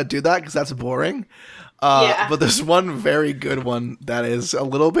I don't want to do that because that's boring. But there's one very good one that is a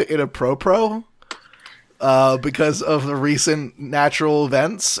little bit inappropriate because of the recent natural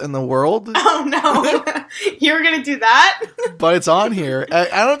events in the world. Oh no, you were gonna do that? But it's on here. I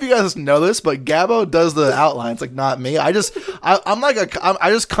don't know if you guys know this, but Gabbo does the outlines, like not me. I just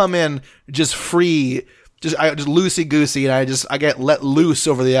come in just free, just loosey goosey, and I get let loose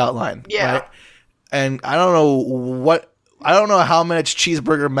over the outline. Yeah. Right? And I don't know how much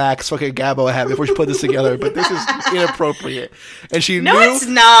cheeseburger Max fucking Gabbo had before she put this together, but this is inappropriate. And she knew it's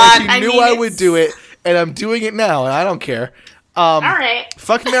not. And she knew I would do it, and I'm doing it now, and I don't care. All right.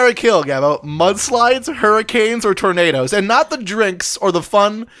 Fuck, marry, kill, Gabbo. Mudslides, hurricanes, or tornadoes, and not the drinks or the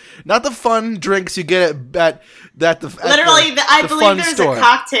fun, not the fun drinks you get at I believe there's store. A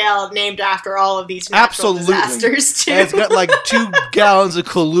cocktail named after all of these natural disasters too. And it's got like 2 gallons of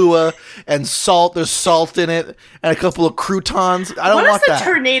Kahlua and salt. There's salt in it and a couple of croutons. I don't want that. What does the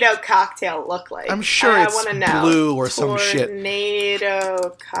tornado cocktail look like? I'm sure it's blue or some shit.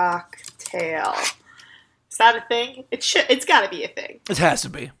 Tornado cocktail. Is that a thing? It's got to be a thing. It has to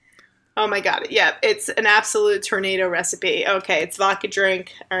be. Oh my god! Yeah, it's an absolute tornado recipe. Okay, it's vodka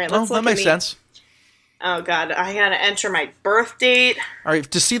drink. All right, let's look. That makes sense. Oh god, I gotta enter my birth date. All right,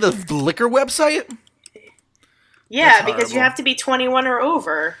 to see the liquor website. Yeah, because you have to be 21 or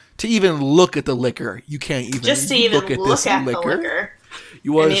over to even look at the liquor. You can't even just to even look at this liquor. The liquor.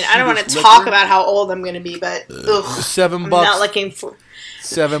 I don't want to talk about how old I'm going to be, but $7. I'm not looking for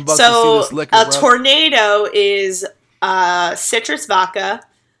 $7 so to see this liquor. A tornado is citrus vodka,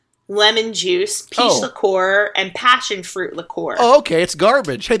 lemon juice, peach liqueur, and passion fruit liqueur. Oh, okay, it's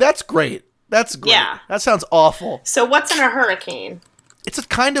garbage. Hey, that's great. That's great. Yeah. That sounds awful. So what's in a hurricane? It's a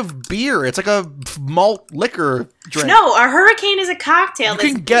kind of beer. It's like a malt liquor drink. No, a hurricane is a cocktail. You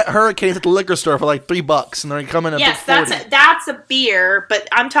can get hurricanes at the liquor store for like $3, and they're coming in a big 40. That's a beer, but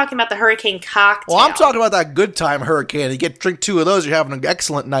I'm talking about the hurricane cocktail. Well, I'm talking about that good time hurricane. You drink 2 of those, you're having an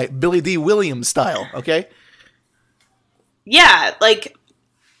excellent night, Billy D. Williams style. Okay. Yeah, like,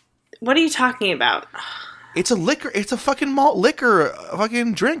 what are you talking about? It's a liquor. It's a fucking malt liquor, a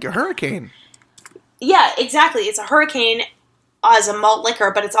fucking drink, a hurricane. Yeah, exactly. It's a hurricane as a malt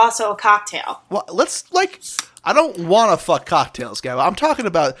liquor, but it's also a cocktail. Well, I don't want to fuck cocktails, Gab. I'm talking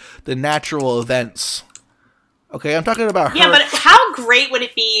about the natural events. Okay, I'm talking about Yeah, but how great would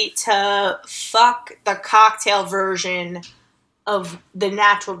it be to fuck the cocktail version of the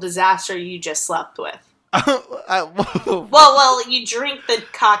natural disaster you just slept with? Well, you drink the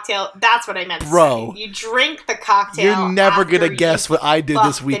cocktail. That's what I meant to say. You drink the cocktail. You're never going to guess what I did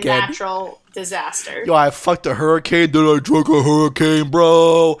this weekend. The natural disaster. Yo, I fucked a hurricane, then I drank a hurricane,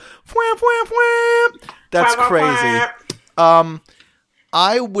 bro. That's crazy.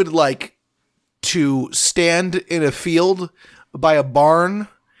 I would like to stand in a field by a barn,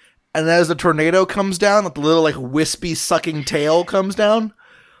 and as the tornado comes down, like the little like wispy sucking tail comes down,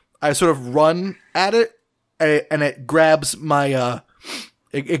 I sort of run at it, and it grabs my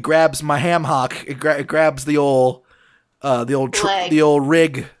it grabs my ham hock. It grabs the old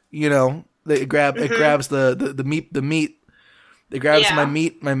rig, you know. It grabs the meat. It grabs my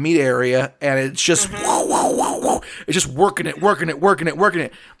meat area, and it's just it's just working it.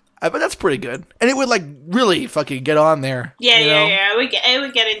 But that's pretty good, and it would like really fucking get on there. Yeah. It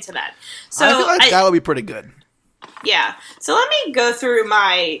would get into that. So I feel like that would be pretty good. Yeah. So let me go through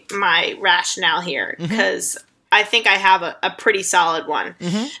my rationale here, because I think I have a pretty solid one.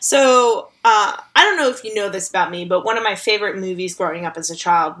 So I don't know if you know this about me, but one of my favorite movies growing up as a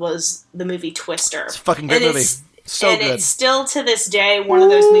child was the movie Twister. It's a fucking great movie. So good. It's still to this day one of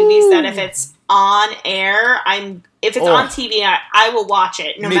those movies that if it's on air, if it's on TV, I will watch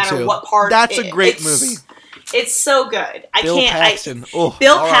it no matter what part. That's a great movie. It's so good. Bill Paxton. Bill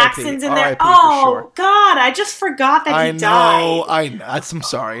Paxton's in there. Oh, God. I just forgot that he died. I know. I'm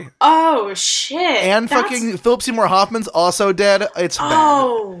sorry. Oh, shit. And fucking Philip Seymour Hoffman's also dead. It's bad.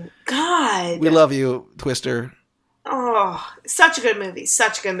 Oh, God. We love you, Twister. Oh, such a good movie.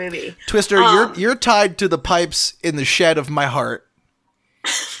 Such a good movie. Twister, you're tied to the pipes in the shed of my heart.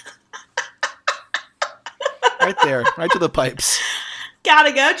 Right there. Right to the pipes.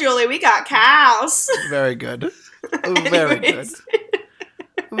 Gotta go, Julie. We got cows. Very good. Very good.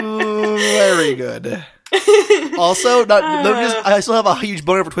 Very good. Also, I still have a huge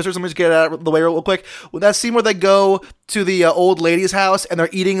boner for Twister, so I'm just get it out of the way real quick. With that scene where they go to the old lady's house and they're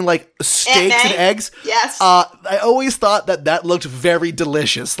eating like steaks and eggs. Yes. I always thought that looked very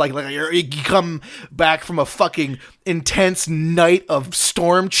delicious. Like you come back from a fucking intense night of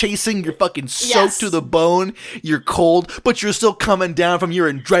storm chasing. You're fucking soaked to the bone. You're cold, but you're still coming down from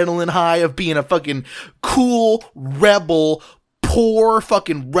your adrenaline high of being a fucking cool rebel. Poor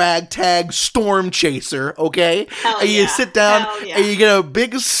fucking ragtag storm chaser, okay? And you sit down and you get a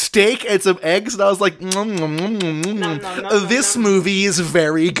big steak and some eggs, and I was like, this movie is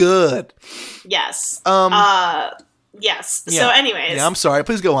very good. Yes. Yes. Yeah. So, anyways. Yeah, I'm sorry.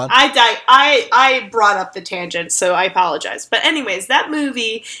 Please go on. I brought up the tangent, so I apologize. But anyways, that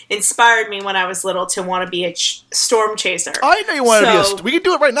movie inspired me when I was little to want to be a storm chaser. I know you want to be we could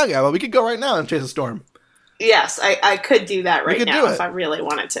do it right now, Gabba. We could go right now and chase a storm. Yes, I could do that right now if I really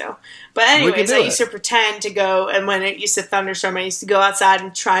wanted to. But anyways, I used to pretend to go, and when it used to thunderstorm, I used to go outside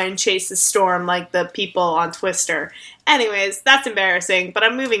and try and chase the storm like the people on Twister. Anyways, that's embarrassing, but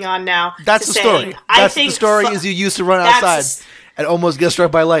I'm moving on now. That's the story. The story is you used to run outside and almost get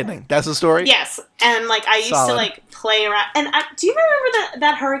struck by lightning. That's the story? Yes, and like I used to like play around. And do you remember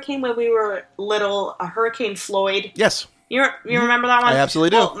that hurricane when we were little, Hurricane Floyd? Yes. You remember that one? I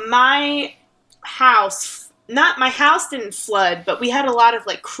absolutely do. Well, my house didn't flood, but we had a lot of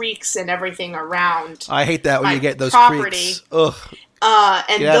like creeks and everything around. I hate that when you get those property. Creeks. Ugh.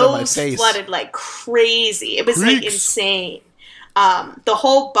 And those flooded like crazy. It was like insane. The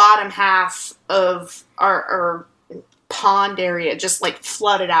whole bottom half of our pond area just like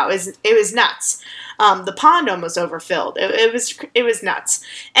flooded out. It was nuts. The pond almost overfilled. It was nuts.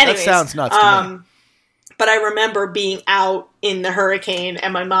 Anyways, that sounds nuts to me. But I remember being out in the hurricane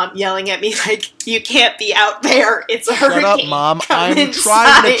and my mom yelling at me like, "You can't be out there. It's a hurricane. Shut up, Mom. I'm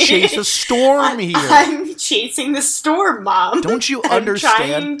trying to chase a storm here. I'm chasing the storm, Mom. Don't you understand?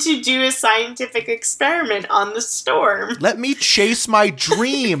 I'm trying to do a scientific experiment on the storm. Let me chase my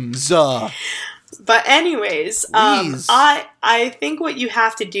dreams." But anyways, I think what you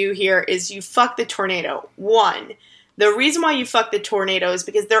have to do here is you fuck the tornado. 1, The reason why you fuck the tornado is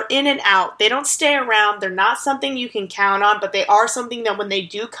because they're in and out. They don't stay around. They're not something you can count on, but they are something that when they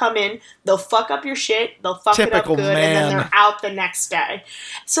do come in, they'll fuck up your shit. They'll fuck it up good, and then they're out the next day.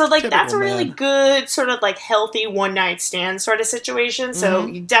 So, like, that's a really good sort of, like, healthy one-night stand sort of situation. So,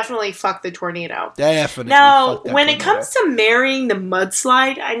 you definitely fuck the tornado. Definitely. Now, when it comes to marrying the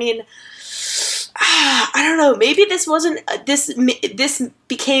mudslide, I mean, I don't know. Maybe this wasn't this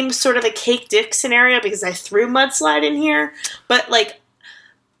became sort of a cake dick scenario because I threw mudslide in here. But like,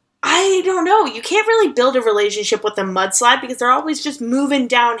 I don't know. You can't really build a relationship with a mudslide because they're always just moving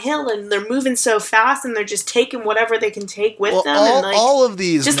downhill and they're moving so fast and they're just taking whatever they can take with them. And like, all of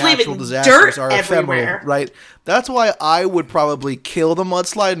these just natural disasters are ephemeral, right? That's why I would probably kill the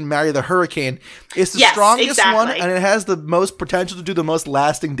mudslide and marry the hurricane. It's the strongest one, and it has the most potential to do the most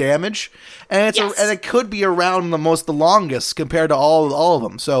lasting damage, and it could be around the longest compared to all of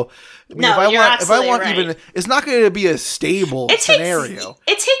them. So, I mean, if I want even, it's not going to be a stable scenario.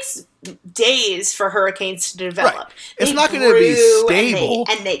 It takes days for hurricanes to develop. Right. It's not going to be stable,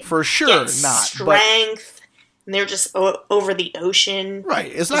 and they for sure not. Strength. And they're just over the ocean.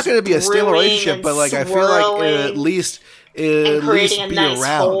 Right. It's not going to be a stable relationship, but like I feel like at least be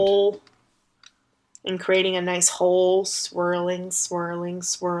around. And creating a nice hole, swirling.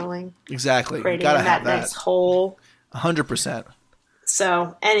 Exactly. Creating you gotta have that nice hole. 100%.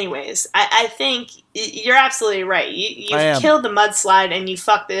 So, anyways, I think you're absolutely right. You killed the mudslide and you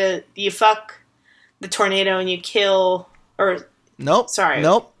fuck the tornado and you kill Nope. Sorry.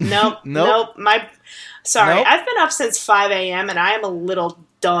 Nope. Sorry, I've been up since 5 a.m. and I am a little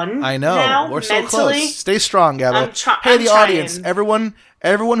done. I know. Now, we're mentally. So close. Stay strong, Gabbo. Hey, the audience, everyone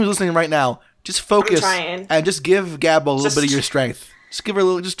who's listening right now, just focus and just give Gabbo a little bit of your strength. Just give her a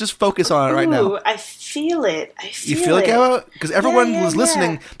little. Just focus on it right now. I feel it. You feel it, Gabbo? Because everyone who's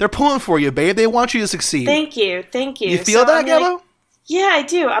listening, they're pulling for you, babe. They want you to succeed. Thank you. You feel that, Gabbo? Yeah, I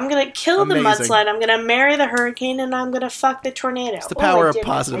do. I'm going to kill the mudslide. I'm going to marry the hurricane, and I'm going to fuck the tornado. It's the power of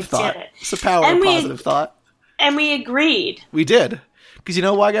positive thought. It's the power of positive thought. And we agreed. We did. Because you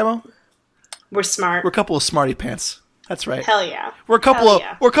know why, Gabbo? We're smart. We're a couple of smarty pants. That's right. Hell yeah. We're a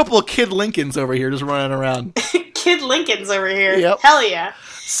couple of Kid Lincolns over here just running around. Kid Lincolns over here. Yep. Hell yeah.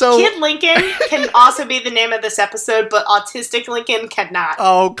 So Kid Lincoln can also be the name of this episode, but Autistic Lincoln cannot.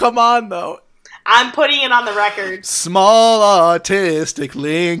 Oh, come on, though. I'm putting it on the record. Small autistic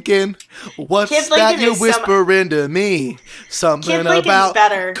Lincoln. What's Kid that Lincoln you're whispering to me? Something Kid about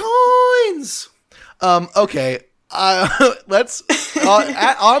better. Coins. Okay. Let's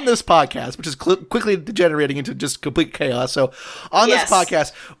on this podcast, which is quickly degenerating into just complete chaos. So on this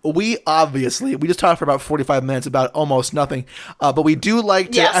podcast, we just talked for about 45 minutes about almost nothing, but we do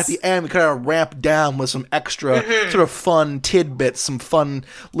like to at the end we kind of ramp down with some extra sort of fun tidbits, some fun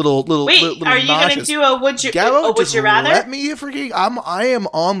little. Wait, are you going to do a would you rather? Let me freaking. I am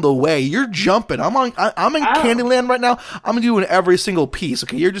on the way. You're jumping. I'm in Candyland right now. I'm doing every single piece.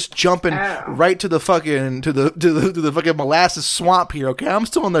 Okay, you're just jumping right to the fucking to the fucking molasses swamp here, okay? I'm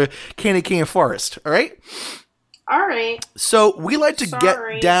still in the candy cane forest, all right? All right. So we like to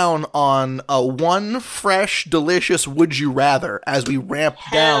get down on one fresh, delicious would you rather as we ramp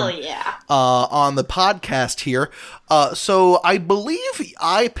down on the podcast here. So I believe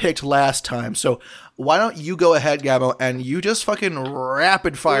I picked last time, so why don't you go ahead, Gabbo, and you just fucking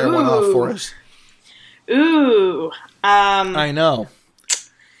rapid fire one off for us. I know.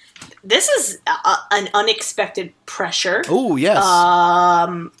 This is an unexpected pressure. Oh, yes.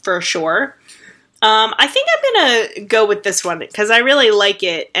 For sure. I think I'm going to go with this one because I really like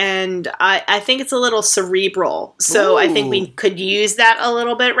it, and I think it's a little cerebral. So I think we could use that a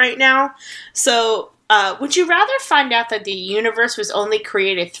little bit right now. So would you rather find out that the universe was only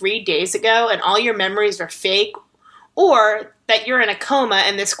created 3 days ago and all your memories are fake, or that you're in a coma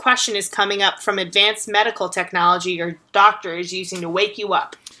and this question is coming up from advanced medical technology your doctor is using to wake you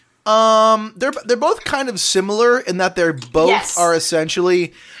up? They're both kind of similar in that they're both are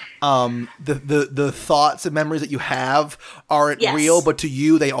essentially the thoughts and memories that you have aren't real, but to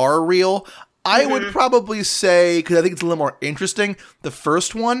you they are real. I would probably say, because I think it's a little more interesting, the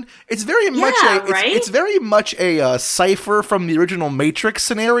first one. It's very much it's very much a cipher from the original Matrix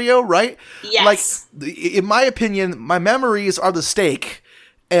scenario, right? Yes. Like, in my opinion, my memories are the steak,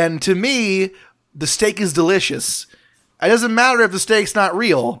 and to me, the steak is delicious. It doesn't matter if the steak's not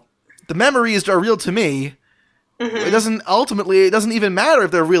real. The memories are real to me. It doesn't even matter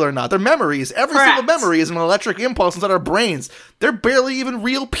if they're real or not. They're memories. Every single memory is an electric impulse inside our brains. They're barely even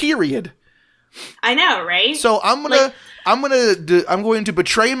real, period. I know, right? So I'm going to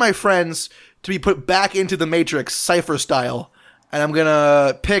betray my friends to be put back into the Matrix cipher style. And I'm going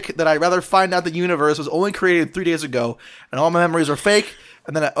to pick that I'd rather find out the universe was only created 3 days ago and all my memories are fake,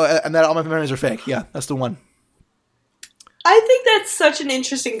 and that all my memories are fake. Yeah, that's the one. I think that's such an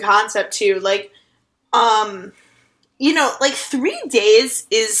interesting concept, too. Like, you know, like 3 days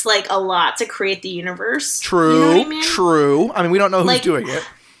is like a lot to create the universe. True, you know what I mean? True. I mean, we don't know who's doing it.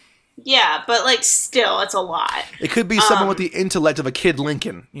 Yeah, but like still, it's a lot. It could be someone with the intellect of a Kid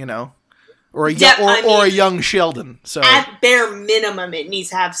Lincoln, you know, or a young Sheldon. So at bare minimum, it needs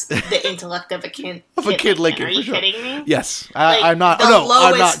to have the intellect of a Kid Lincoln. Are you kidding me? Yes, like, I'm not. The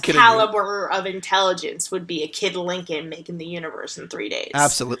I'm not kidding. Caliber of intelligence would be a Kid Lincoln making the universe in 3 days.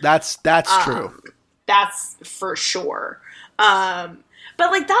 Absolutely, that's true. That's for sure. But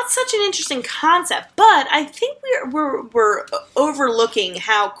like that's such an interesting concept. But I think we're overlooking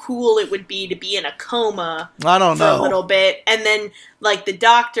how cool it would be to be in a coma for a little bit, and then like the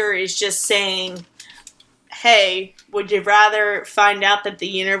doctor is just saying, "Hey, would you rather find out that the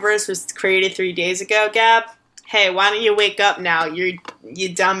universe was created 3 days ago, Gab? Hey, why don't you wake up now? You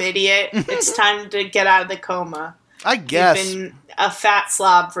dumb idiot! It's time to get out of the coma." I guess. You've been a fat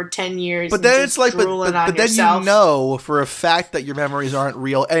slob for 10 years. But then it's like, but then yourself. You know for a fact that your memories aren't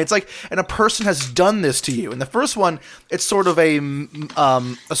real, and it's like, and a person has done this to you. In the first one, it's sort of a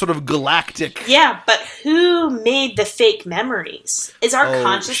sort of galactic. Yeah, but who made the fake memories? Is our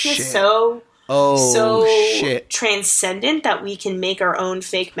consciousness so transcendent that we can make our own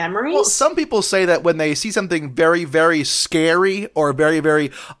fake memories? Well, some people say that when they see something very, very scary or very,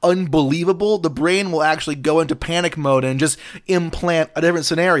 very unbelievable, the brain will actually go into panic mode and just implant a different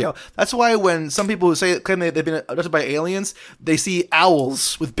scenario. That's why when some people who claim they've been abducted by aliens, they see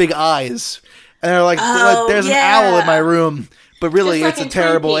owls with big eyes. And they're like, there's an owl in my room. But really, it's a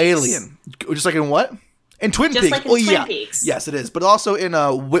terrible alien. Just like in what? In Twin Peaks. Like in Twin Peaks. Yes, it is. But also in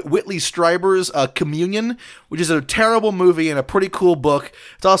Whitley Strieber's Communion, which is a terrible movie and a pretty cool book.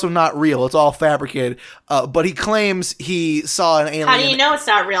 It's also not real. It's all fabricated. But he claims he saw an alien. How do you know it's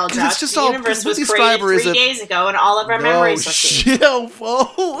not real, Josh? It's just the universe was created 3 days ago, and all of our memories are fake.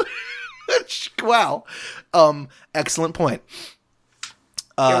 Wow. Excellent point.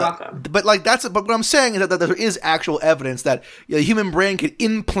 You're welcome. But what I'm saying is that there is actual evidence that the human brain can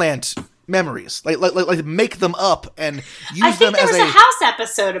implant memories, like make them up and use them as a... I think there was a House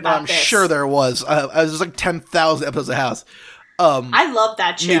episode about this. I'm sure there was. There's like 10,000 episodes of House. I love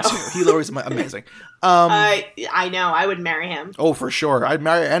that show. Me too. Hugh Laurie's amazing. I know. I would marry him. Oh, for sure. I'd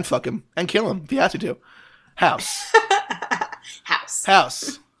marry and fuck him and kill him if he has to. House.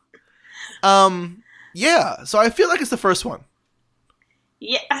 House. Yeah. So I feel like it's the first one.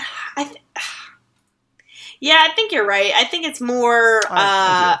 Yeah. Yeah, I think you're right. I think it's more...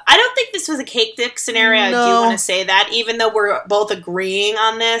 I don't think this was a cake dick scenario. No. I do want to say that, even though we're both agreeing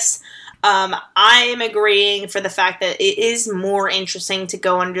on this. I am agreeing for the fact that it is more interesting to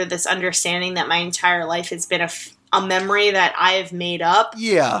go under this understanding that my entire life has been a memory that I have made up.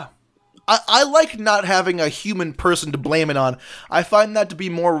 Yeah. I like not having a human person to blame it on. I find that to be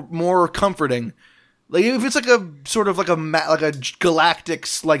more comforting. Like if it's like a sort of like a galactic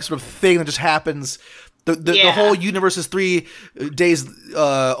like sort of thing that just happens... The whole universe is 3 days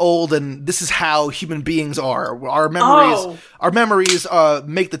old, and this is how human beings are. Our memories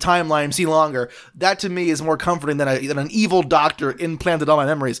make the timeline seem longer. That to me is more comforting than an evil doctor implanted all my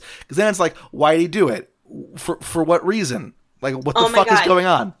memories. Because then it's like, why did he do it? For what reason? Like, what the fuck is going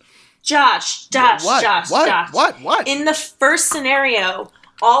on? Josh. What? In the first scenario,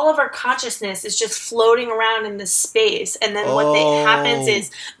 all of our consciousness is just floating around in this space. And then what happens is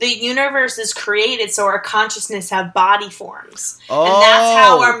the universe is created so our consciousness have body forms. And that's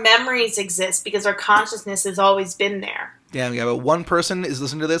how our memories exist, because our consciousness has always been there. Damn, yeah, but one person is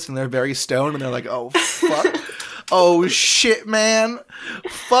listening to this and they're very stoned and they're like, oh, fuck. Oh, shit, man.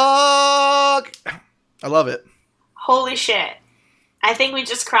 Fuck. I love it. Holy shit. I think we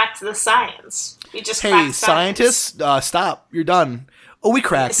just cracked the science. Hey, scientists, stop. You're done. Oh, we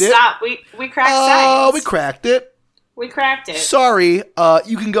cracked it. Stop. We cracked science. Oh, we cracked it. We cracked it. Sorry.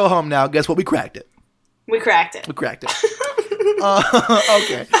 You can go home now. Guess what? We cracked it. We cracked it. Okay.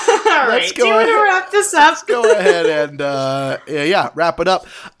 All right. Do you want to wrap this up? Let's go ahead and wrap it up.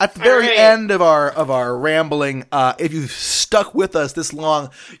 At the very end of our rambling, if you've stuck with us this long,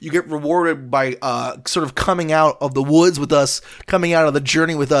 you get rewarded by sort of coming out of the woods with us, coming out of the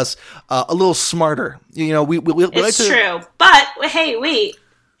journey with us, a little smarter. You know, we it's like to... true. But hey, wait.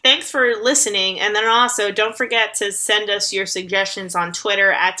 Thanks for listening, and then also don't forget to send us your suggestions on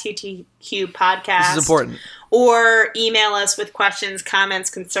Twitter at TTQ Podcast. This is important. Or email us with questions, comments,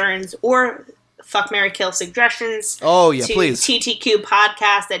 concerns, or Fuck, Marry, Kill suggestions. Oh, yeah, to please.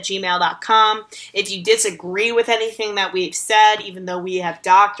 ttqpodcast@gmail.com. If you disagree with anything that we've said, even though we have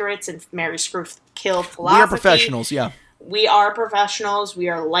doctorates in marry, screw, kill philosophy. We are professionals, yeah. We are professionals. We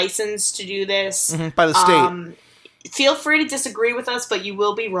are licensed to do this. By the state. Feel free to disagree with us, but you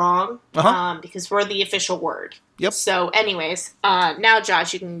will be wrong because we're the official word. Yep. So, anyways, now,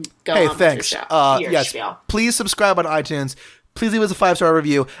 Josh, you can go on thanks. with your show. Yes, spiel. Please subscribe on iTunes. Please leave us a 5-star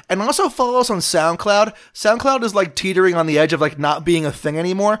review. And also follow us on SoundCloud. SoundCloud is like teetering on the edge of like not being a thing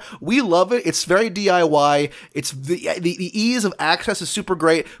anymore. We love it. It's very DIY. It's the ease of access is super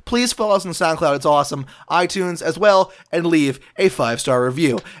great. Please follow us on SoundCloud. It's awesome. iTunes as well. And leave a 5-star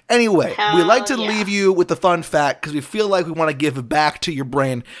review. Anyway, we like to leave you with the fun fact because we feel like we want to give back to your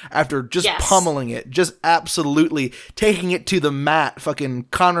brain after just pummeling it. Just absolutely taking it to the mat. Fucking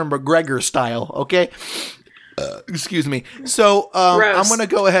Conor McGregor style. Okay? Excuse me. So I'm going to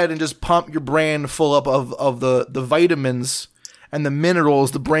go ahead and just pump your brain full up of the vitamins and the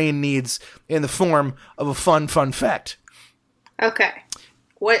minerals the brain needs in the form of a fun fact. Okay.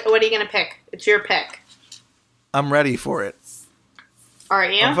 What are you going to pick? It's your pick. I'm ready for it. Are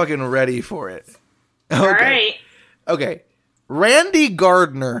you? I'm fucking ready for it. Okay. All right. Okay. Randy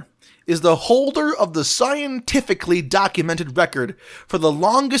Gardner is the holder of the scientifically documented record for the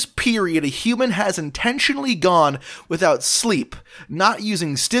longest period a human has intentionally gone without sleep, not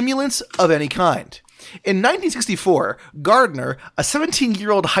using stimulants of any kind. In 1964, Gardner, a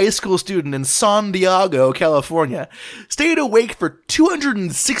 17-year-old high school student in San Diego, California, stayed awake for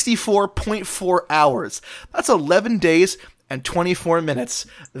 264.4 hours. That's 11 days and 24 minutes.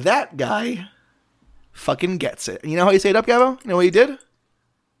 That guy fucking gets it. You know how he stayed up, Gabo? You know what he did?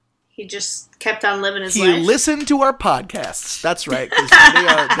 He just kept on living his life. He listened to our podcasts. That's right. 'Cause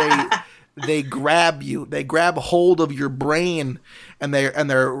they grab you. They grab hold of your brain, and they're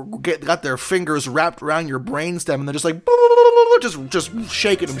got their fingers wrapped around your brainstem, and they're just like just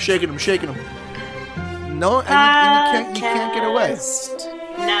shaking them. No, and you can't get away.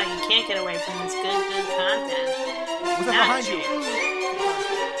 No, you can't get away from this good content. What's that behind you?